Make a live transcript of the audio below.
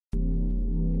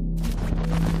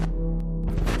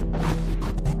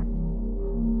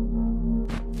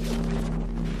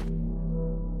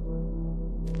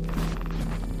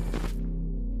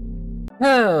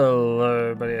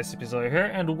Hello everybody, SCP here,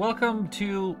 and welcome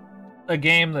to a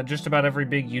game that just about every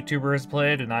big YouTuber has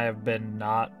played, and I have been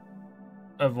not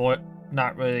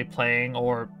really playing,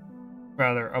 or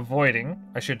rather avoiding,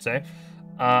 I should say,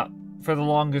 for the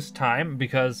longest time,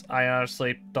 because I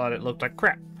honestly thought it looked like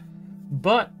crap.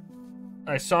 But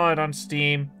I saw it on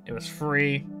Steam, it was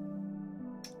free,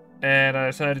 and I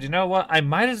decided, you know what, I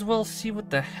might as well see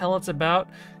what the hell it's about,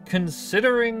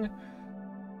 considering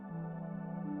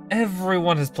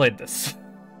everyone has played this.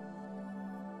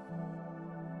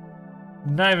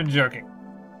 Not even joking.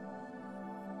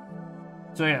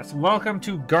 So yes, welcome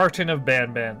to Garten of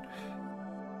Banban.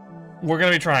 We're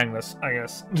gonna be trying this, I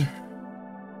guess.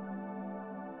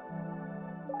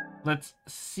 Let's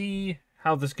see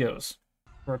how this goes.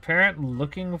 For a parent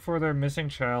looking for their missing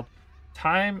child,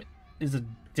 time is a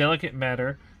delicate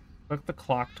matter. Click the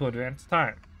clock to advance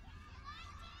time.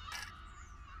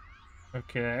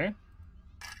 Okay.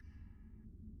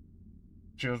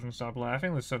 Children stop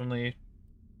laughing. There's suddenly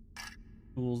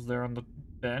tools there on the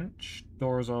bench.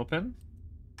 Doors open.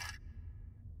 Is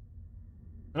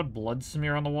that a blood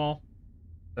smear on the wall?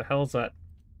 The hell is that?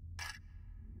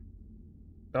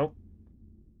 Nope.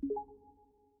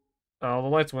 Oh, the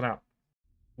lights went out.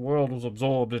 The world was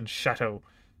absorbed in shadow.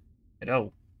 And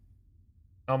oh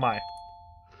my.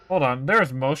 Hold on,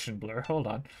 there's motion blur. Hold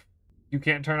on. You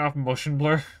can't turn off motion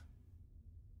blur?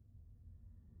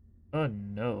 Oh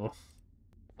no.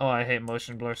 Oh, I hate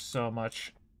motion blur so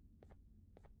much.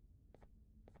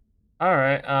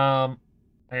 Alright, I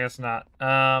guess not.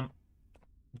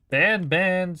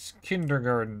 Banban's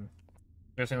kindergarten.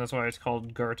 Guessing that's why it's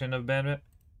called Garten of Banban.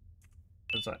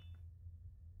 What's that?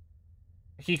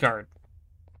 A key card.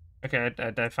 Okay,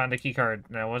 I found a key card,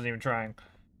 and I wasn't even trying.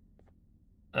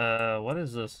 What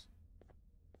is this?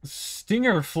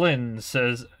 Stinger Flynn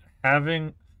says,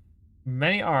 having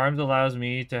many arms allows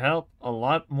me to help a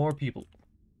lot more people.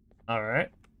 Alright.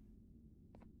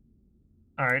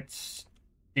 Alright,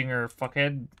 Stinger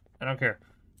fuckhead. I don't care.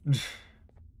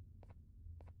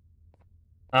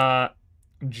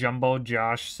 Jumbo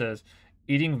Josh says,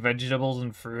 eating vegetables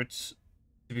and fruits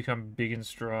to become big and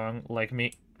strong, like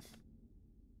me.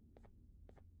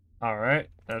 Alright,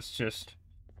 that's just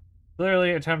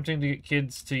clearly attempting to get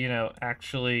kids to, you know,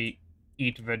 actually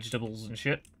eat vegetables and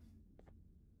shit.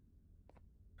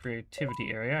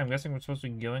 Creativity area. I'm guessing we're supposed to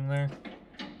be going there.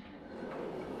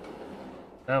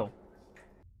 Oh.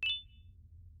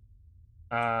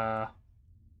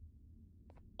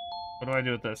 What do I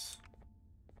do with this?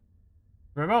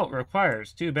 Remote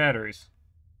requires 2 batteries.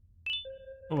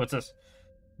 Oh, what's this?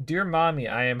 Dear Mommy,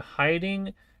 I am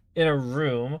hiding in a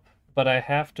room, but I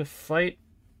have to fight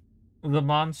the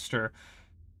monster.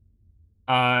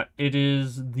 It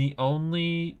is the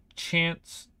only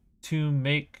chance to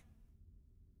make...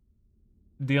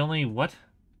 The only what?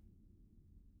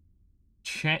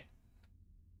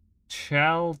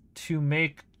 Shall to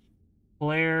make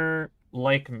Claire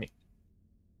like me.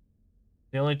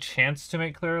 The only chance to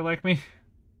make Claire like me?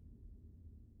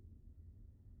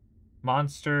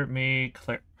 Monster me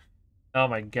Claire. Oh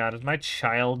my god, is my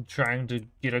child trying to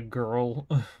get a girl?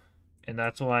 And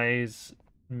that's why he's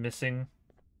missing?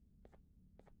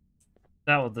 Is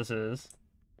that what this is?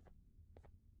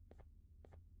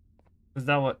 Is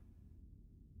that what...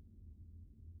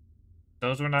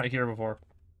 Those were not here before.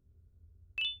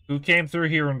 Who came through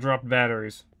here and dropped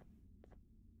batteries?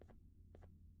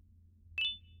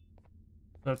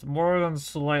 That's more than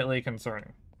slightly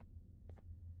concerning.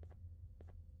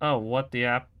 Oh, what the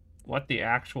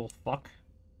actual fuck?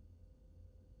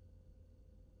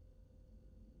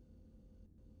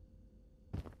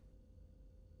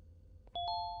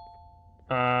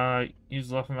 Use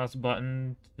the left mouse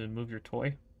button to move your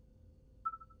toy.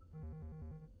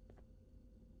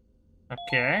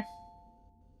 Okay.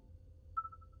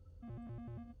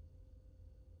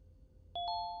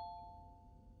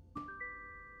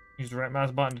 Use the right mouse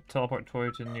button to teleport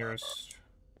toy to the nearest...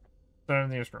 the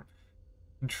nearest room.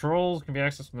 Controls can be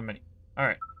accessed from the menu.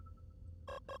 Alright.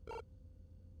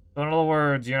 So in other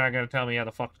words, you're not gonna tell me how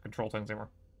the fuck to control things anymore.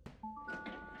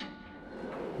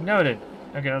 Noted.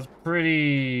 Okay, that's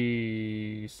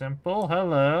pretty simple.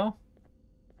 Hello.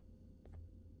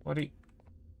 What do you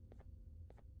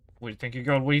think you're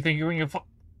going? What do you think you're going to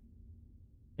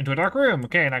into a dark room?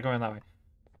 Okay, not going that way.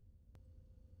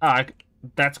 Ah,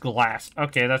 that's glass.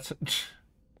 Okay, that's...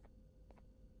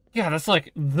 Yeah, that's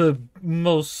like the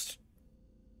most...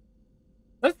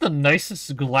 That's the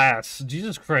nicest glass.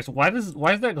 Jesus Christ, why is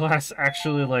that glass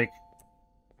actually, like,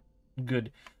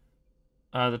 good?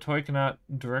 The toy cannot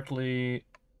directly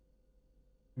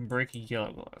break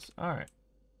yellow glass. Alright.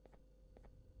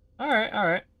 Alright,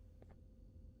 alright.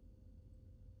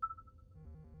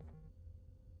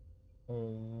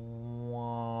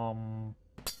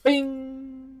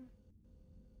 Bing!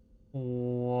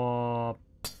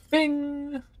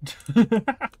 Bing!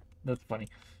 That's funny.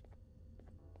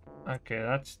 Okay,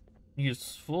 that's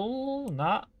useful.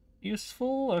 Not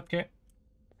useful. Okay.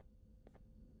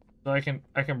 So I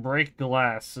can break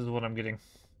glass is what I'm getting.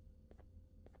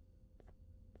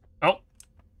 Oh.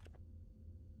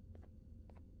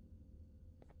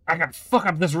 I can fuck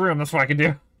up this room. That's what I can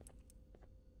do.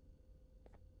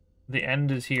 The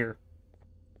end is here.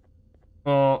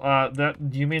 Well,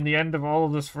 do you mean the end of all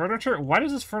of this furniture? Why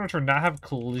does this furniture not have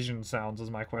collision sounds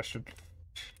is my question.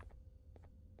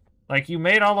 Like, you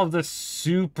made all of this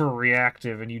super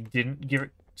reactive and you didn't give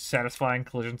it satisfying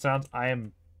collision sounds. I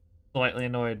am slightly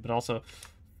annoyed, but also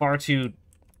far too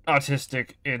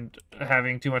autistic and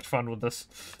having too much fun with this.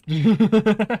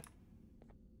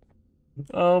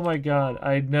 Oh my god.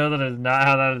 I know that is not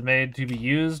how that is made to be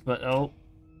used, but oh.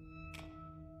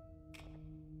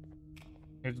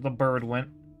 Here's the bird went.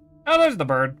 Oh, there's the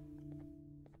bird.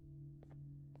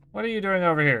 What are you doing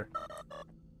over here?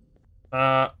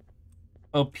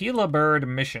 Opila bird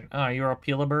mission. Ah, you're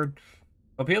Opila bird?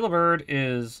 Opila bird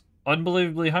is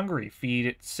unbelievably hungry. Feed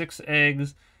it 6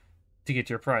 eggs to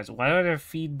get your prize. Why do I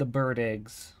feed the bird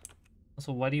eggs?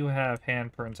 Also, why do you have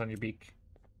handprints on your beak?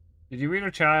 Did you read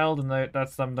a child and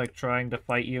that's them, like, trying to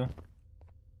fight you?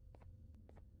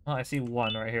 Oh, I see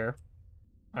one right here.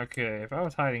 Okay, if I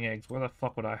was hiding eggs, where the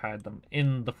fuck would I hide them?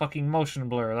 In the fucking motion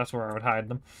blur, that's where I would hide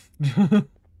them.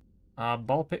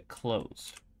 Ball pit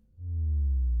closed.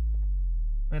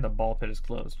 I mean, the ball pit is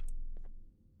closed.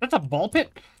 That's a ball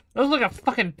pit? That looks like a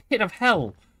fucking pit of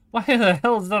hell. Why the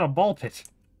hell is that a ball pit?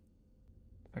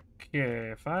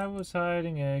 Okay, if I was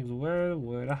hiding eggs, where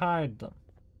would I hide them?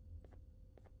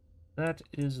 That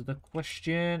is the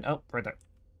question. Oh, right there.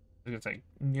 I was gonna say,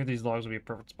 near these logs would be a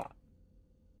perfect spot.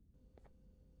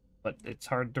 But it's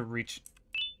hard to reach.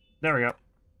 There we go.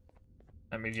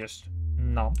 Let me just...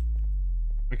 No.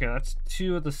 Okay, that's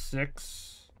 2 of the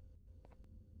 6.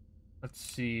 Let's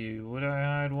see. Would I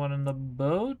hide one in the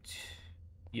boat?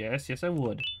 Yes, yes I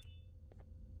would.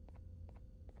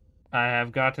 I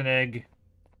have got an egg.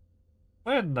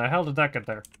 When the hell did that get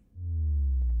there?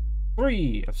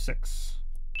 3 of 6.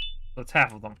 That's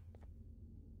half of them.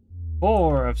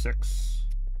 4 of 6.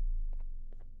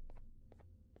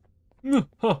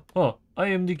 Ha ha! I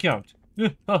am the count.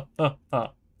 Ha ha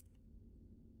ha!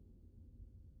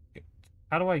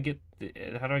 How do I get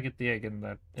the egg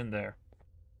in there?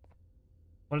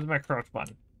 What is my crouch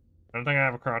button? I don't think I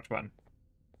have a crouch button.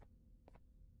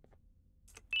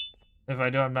 If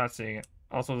I do, I'm not seeing it.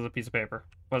 Also, there's a piece of paper.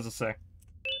 What does it say?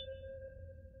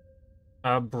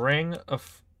 Bring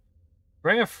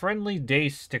a friendly day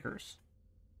stickers.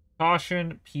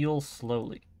 Caution, peel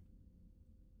slowly.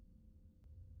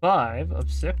 5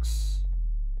 of 6.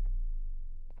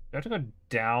 Do I have to go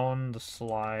down the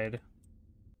slide?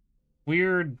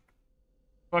 Weird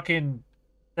fucking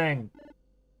thing.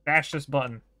 Bash this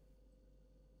button.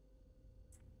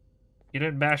 You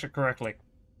didn't bash it correctly.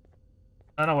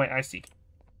 Oh no, wait, I see.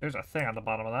 There's a thing on the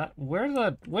bottom of that. When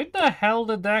the hell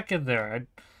did that get there?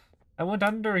 I went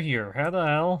under here. How the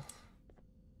hell?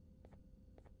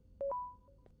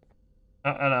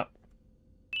 Oh, no.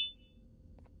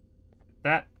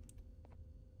 That.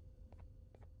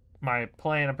 My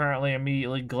plane apparently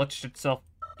immediately glitched itself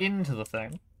into the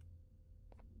thing.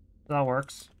 That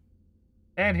works.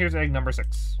 And here's egg number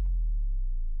 6.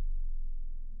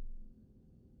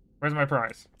 Where's my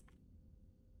prize?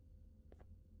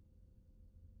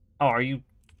 Oh, are you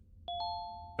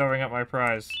throwing up my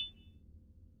prize?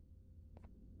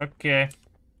 Okay.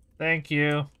 Thank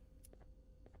you.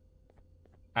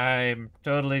 I'm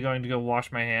totally going to go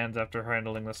wash my hands after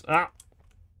handling this. Ah!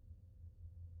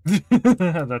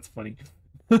 That's funny.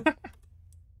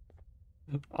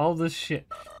 All this shit.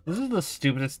 This is the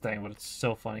stupidest thing, but it's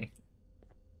so funny.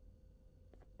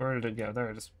 Where did it go?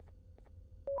 There it is.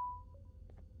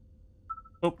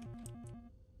 Oh.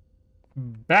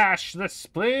 Bash this,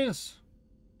 please!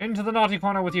 Into the naughty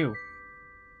corner with you.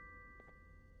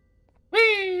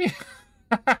 Whee!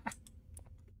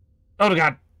 Oh,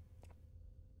 God.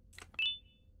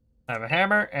 I have a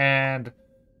hammer and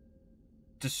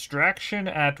distraction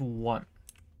at 1.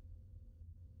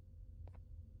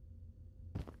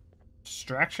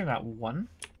 Distraction at 1?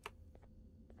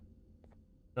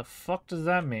 The fuck does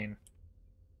that mean?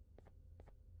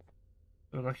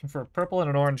 We're looking for a purple and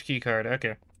an orange key card.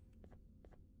 Okay.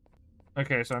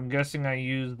 Okay, so I'm guessing I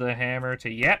use the hammer to...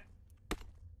 Yep.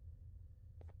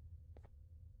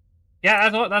 Yeah,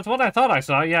 that's what I thought I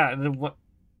saw. Yeah, what...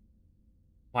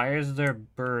 Why is there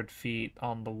bird feet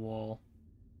on the wall?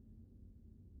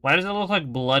 Why does it look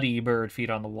like bloody bird feet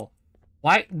on the wall?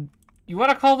 Why? You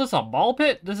want to call this a ball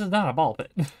pit? This is not a ball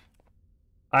pit.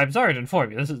 I'm sorry to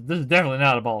inform you. This is definitely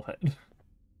not a ball pit.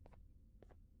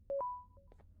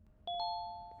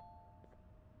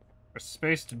 There's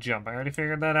space to jump. I already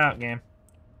figured that out, game.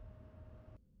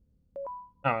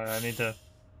 Oh, I need to...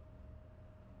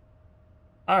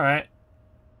 Alright.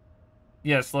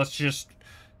 Yes, let's just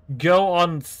go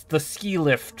on the ski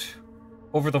lift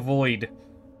over the void.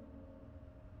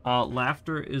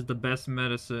 Laughter is the best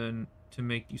medicine to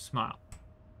make you smile.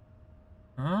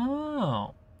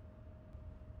 Oh.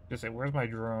 Just say, where's my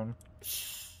drone?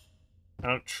 I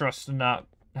don't trust not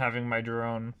having my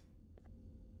drone.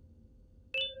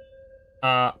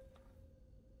 I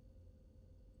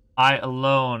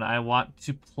want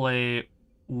to play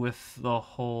with the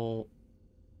whole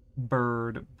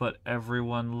bird, but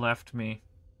everyone left me.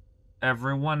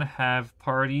 Everyone have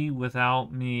party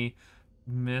without me.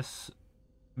 Miss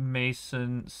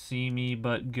Mason, see me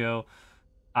but go.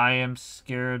 I am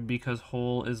scared because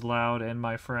hole is loud and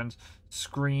my friends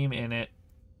scream in it,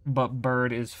 but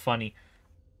bird is funny.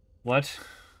 What?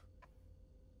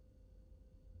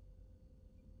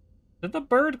 Did the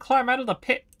bird climb out of the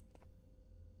pit?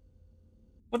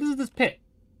 What is this pit?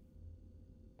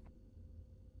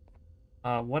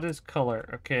 What is color?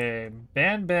 Okay,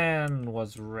 Banban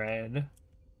was red.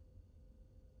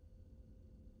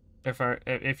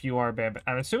 If you are Banban,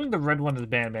 I'm assuming the red one is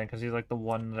Banban because he's like the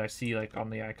one that I see like on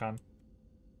the icon.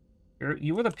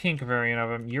 You were the pink variant of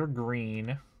him. You're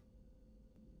green.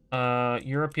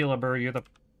 You're a Pila bird. You're the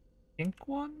pink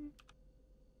one.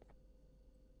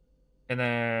 And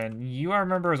then you I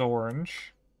remember as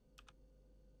orange.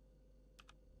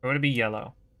 Or would it be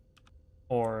yellow?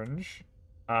 Orange.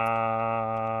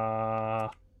 I'm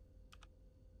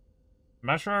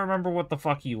not sure I remember what the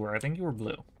fuck you were. I think you were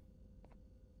blue.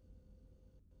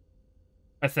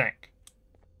 I think.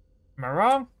 Am I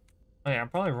wrong? Oh yeah, I'm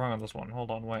probably wrong on this one. Hold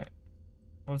on, wait.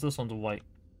 What if this one's white?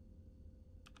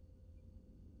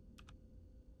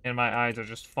 And my eyes are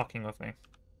just fucking with me.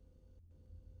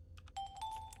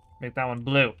 Make that one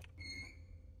blue.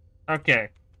 Okay.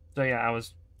 So yeah, I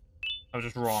was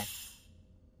just wrong.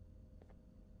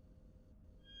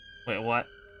 Wait, what?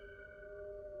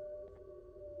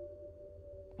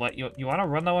 What? You want to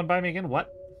run that one by me again?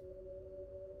 What?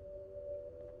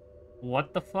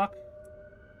 What the fuck?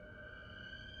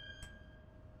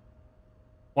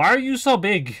 Why are you so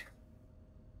big?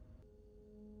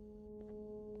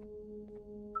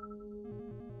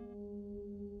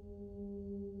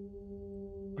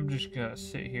 I'm just gonna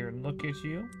sit here and look at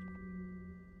you.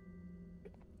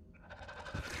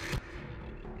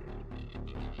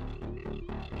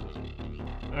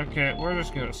 Okay, we're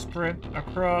just gonna sprint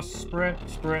across, sprint.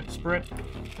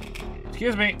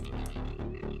 Excuse me.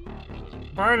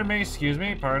 Pardon me, excuse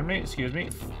me.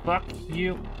 Fuck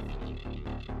you.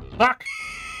 Fuck!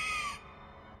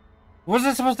 What was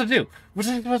I supposed to do? Was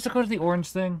I supposed to go to the orange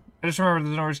thing? I just remember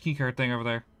there's an orange keycard thing over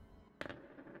there.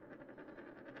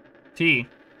 T.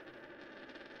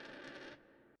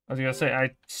 I was gonna say,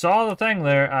 I saw the thing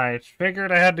there. I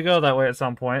figured I had to go that way at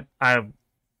some point. I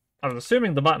was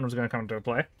assuming the button was gonna come into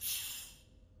play.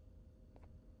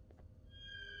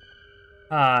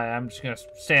 Hi, I'm just gonna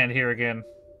stand here again.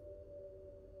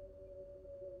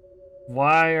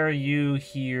 Why are you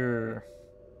here?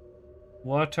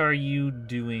 What are you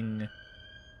doing?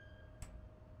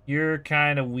 You're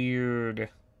kind of weird.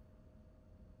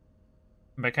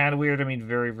 By kind of weird, I mean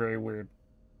very, very weird.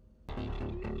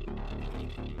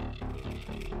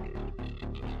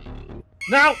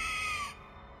 No!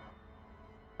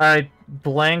 I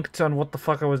blanked on what the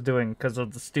fuck I was doing because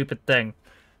of the stupid thing.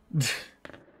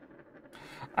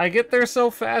 I get there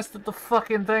so fast that the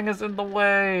fucking thing is in the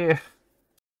way.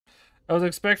 I was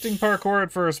expecting parkour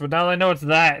at first, but now that I know it's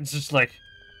that, it's just like...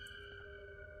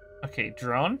 Okay,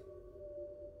 drone?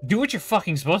 Do what you're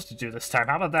fucking supposed to do this time.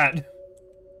 How about that?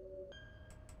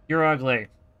 You're ugly.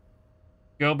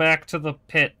 Go back to the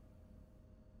pit.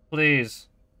 Please.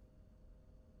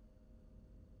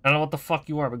 I don't know what the fuck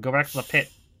you are, but go back to the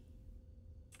pit.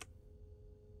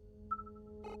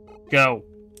 Go.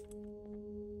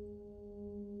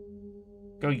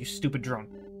 Go, you stupid drone.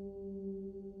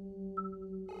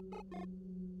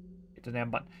 Hit the damn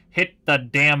button. Hit the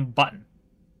damn button.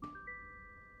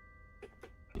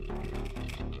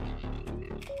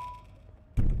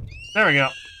 There we go.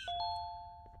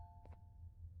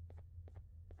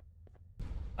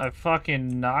 I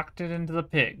fucking knocked it into the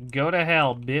pit. Go to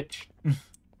hell, bitch.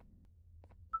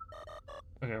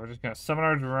 Okay, we're just gonna summon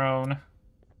our drone.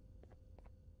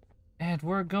 And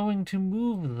we're going to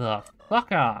move the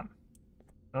fuck on.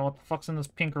 I don't know what the fuck's in this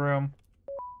pink room.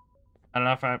 I don't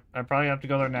know if I probably have to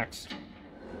go there next.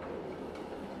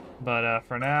 But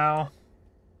for now,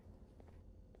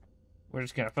 we're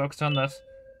just gonna focus on this.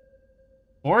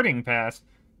 Boarding pass.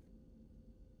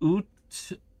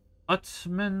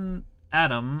 Utman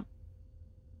Adam.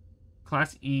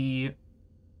 Class E.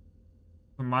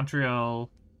 From Montreal.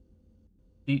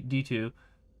 D2.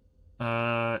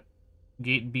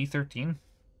 Gate B13.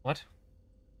 What?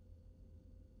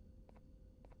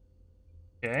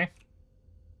 Okay.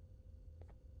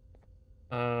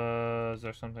 Is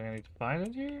there something I need to find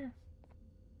in here?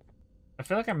 I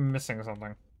feel like I'm missing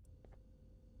something.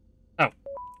 Oh.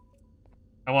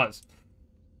 I was.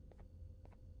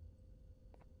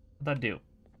 What'd that do?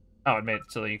 Oh, it made it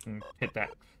so that you can hit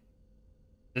that.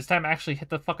 This time actually hit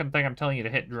the fucking thing I'm telling you to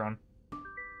hit, drone.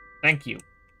 Thank you.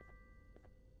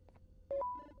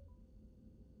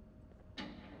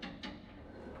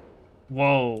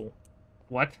 Whoa.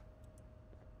 What?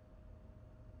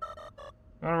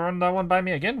 You wanna run that one by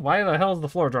me again? Why the hell is the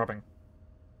floor dropping?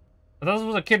 I thought this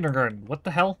was a kindergarten. What the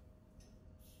hell?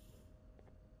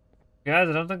 Guys,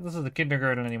 I don't think this is a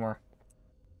kindergarten anymore.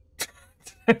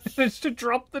 I managed to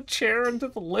drop the chair into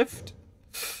the lift?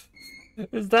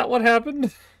 Is that what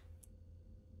happened?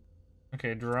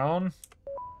 Okay, drone.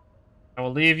 I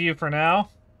will leave you for now.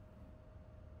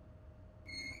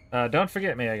 Don't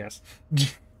forget me, I guess.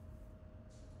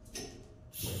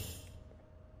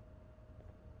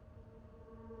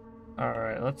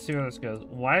 Alright, let's see where this goes.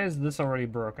 Why is this already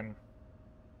broken?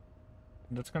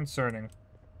 That's concerning.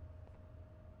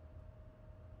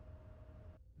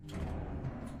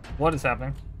 What is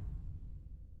happening?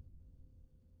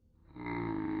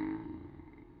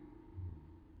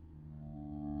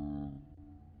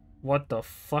 What the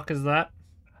fuck is that?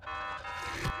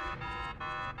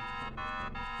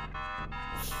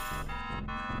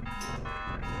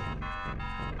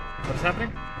 What is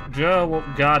happening? Joe,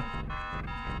 oh god.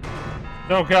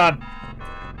 Oh god.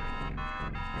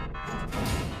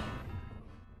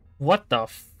 What the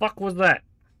fuck was that?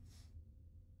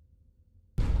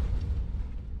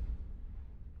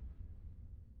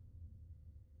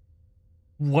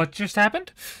 What just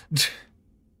happened?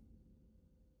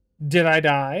 Did I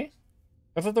die?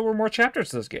 I thought there were more chapters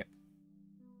to this game.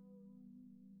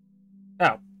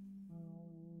 Oh.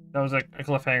 That was like a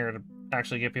cliffhanger to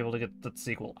actually get people to get the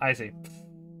sequel. I see.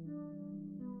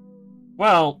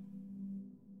 Well,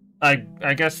 I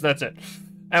guess that's it.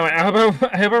 Anyway, I hope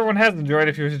everyone has enjoyed.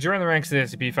 If you were to join the ranks of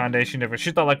the SCP Foundation, if you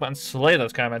shoot that like button, slay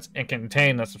those comments, and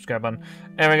contain the subscribe button.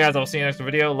 Anyway, guys, I'll see you next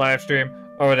video, live stream,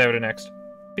 or whatever the next.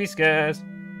 Peace, guys.